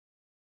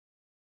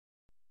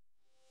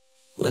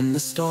When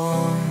the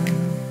storm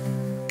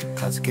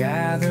clouds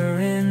gather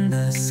in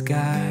the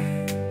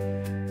sky,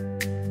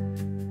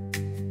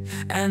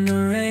 and the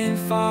rain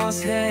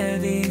falls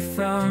heavy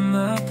from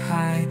up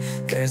high,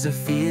 there's a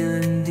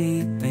feeling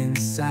deep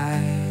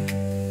inside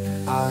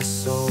our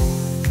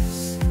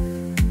souls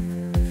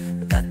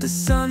that the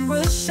sun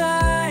will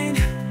shine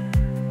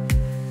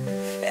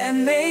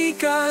and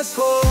make us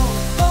whole.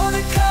 All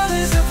the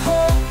colors of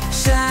hope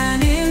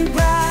shining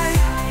bright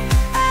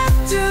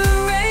after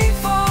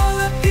rainfall,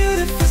 a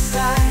beautiful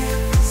sight.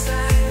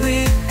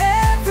 With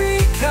every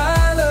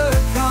color,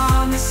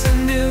 promise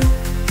anew.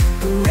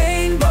 The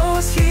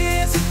rainbow's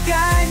here to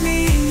guide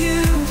me and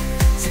you.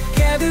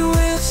 Together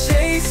we'll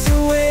chase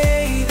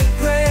away the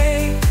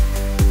gray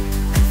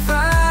and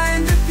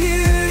find the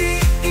beauty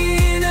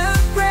in a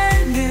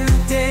brand new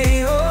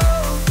day.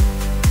 Oh,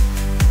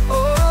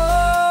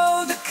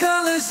 oh, the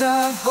colors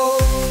of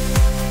hope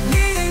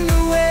leading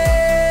the way.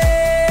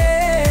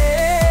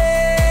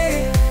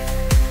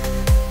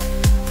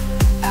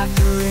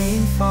 After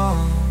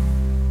rainfall,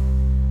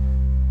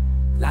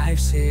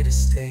 life's here to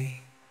stay.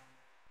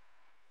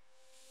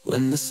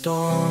 When the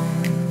storm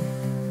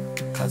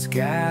clouds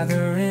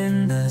gather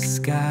in the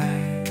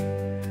sky,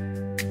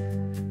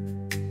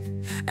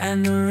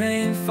 and the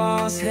rain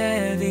falls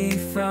heavy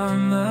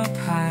from up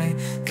high,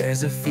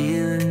 there's a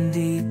feeling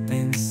deep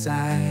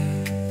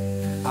inside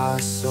our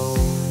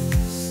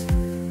souls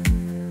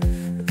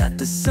that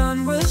the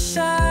sun will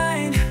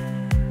shine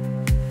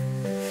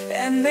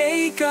and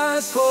make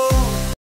us whole.